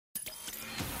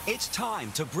It's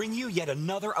time to bring you yet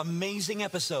another amazing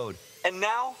episode. And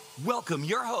now, welcome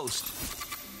your host.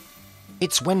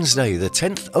 It's Wednesday, the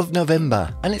 10th of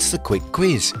November, and it's the quick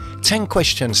quiz. 10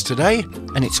 questions today,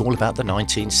 and it's all about the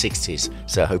 1960s.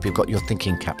 So I hope you've got your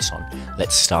thinking caps on.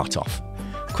 Let's start off.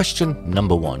 Question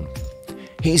number 1.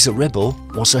 Here's a Rebel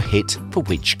was a hit for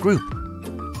which group?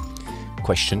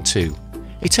 Question 2.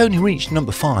 It only reached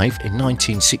number 5 in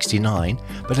 1969,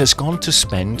 but has gone to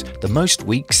spend the most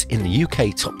weeks in the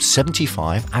UK Top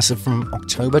 75 as of from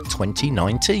October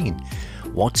 2019.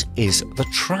 What is the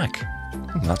track?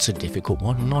 That's a difficult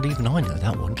one. Not even I know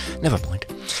that one. Never mind.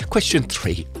 Question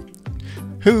 3.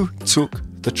 Who took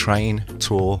the train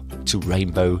tour to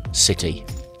Rainbow City?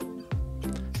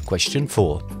 Question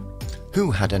 4.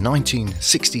 Who had a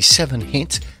 1967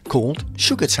 hit called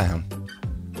Sugartown?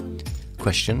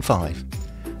 Question 5.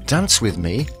 Dance With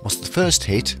Me was the first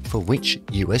hit for which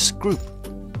US group?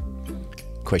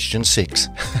 Question 6.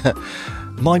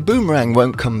 My Boomerang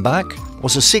Won't Come Back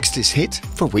was a 60s hit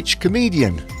for which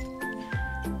comedian?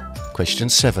 Question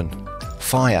 7.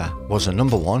 Fire was a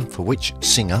number 1 for which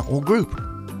singer or group?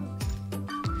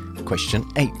 Question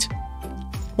 8.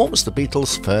 What was the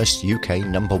Beatles' first UK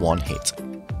number 1 hit?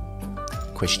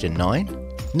 Question 9.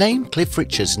 Name Cliff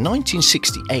Richard's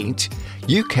 1968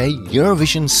 UK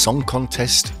Eurovision Song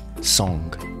Contest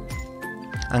song.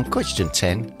 And question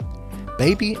 10.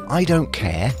 Baby I Don't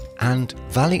Care and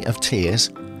Valley of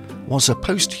Tears was a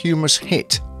posthumous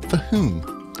hit for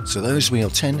whom? So those were your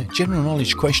 10 general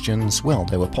knowledge questions. Well,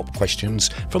 they were pop questions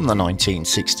from the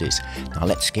 1960s. Now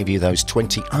let's give you those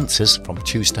 20 answers from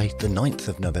Tuesday the 9th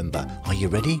of November. Are you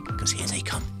ready? Because here they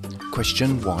come.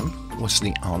 Question 1 was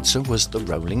the answer was the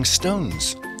Rolling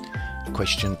Stones.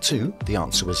 Question 2, the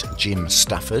answer was Jim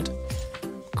Stafford.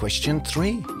 Question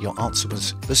 3, your answer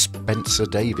was the Spencer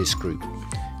Davis Group.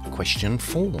 Question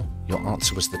 4, your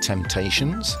answer was the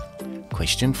Temptations.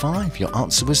 Question 5, your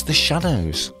answer was the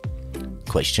Shadows.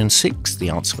 Question 6, the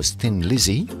answer was Thin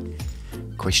Lizzy.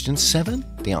 Question 7,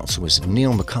 the answer was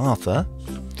Neil MacArthur.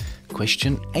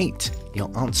 Question 8,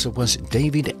 your answer was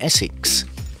David Essex.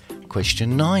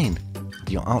 Question 9,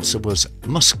 your answer was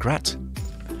Muskrat.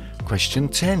 Question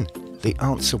 10, the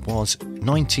answer was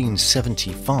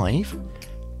 1975.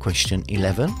 Question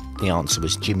 11, the answer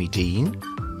was Jimmy Dean.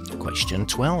 Question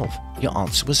 12, your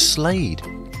answer was Slade.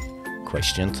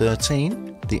 Question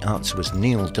 13, the answer was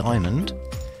Neil Diamond.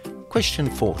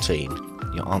 Question 14,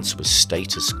 your answer was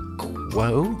Status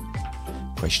Quo.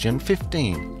 Question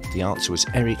 15, the answer was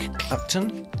Eric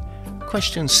Clapton.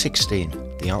 Question 16,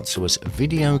 the answer was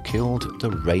Video Killed the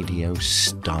Radio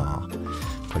Star.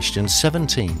 Question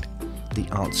 17, the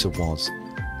answer was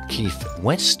Keith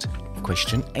West.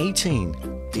 Question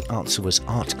 18, the answer was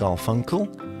Art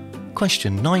Garfunkel.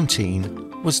 Question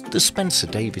 19 was the Spencer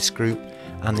Davis Group.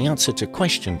 And the answer to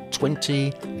question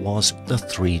 20 was the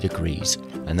 3 Degrees.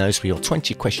 And those were your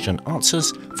 20 question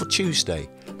answers for Tuesday.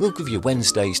 We'll give you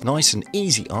Wednesday's nice and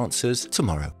easy answers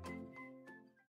tomorrow.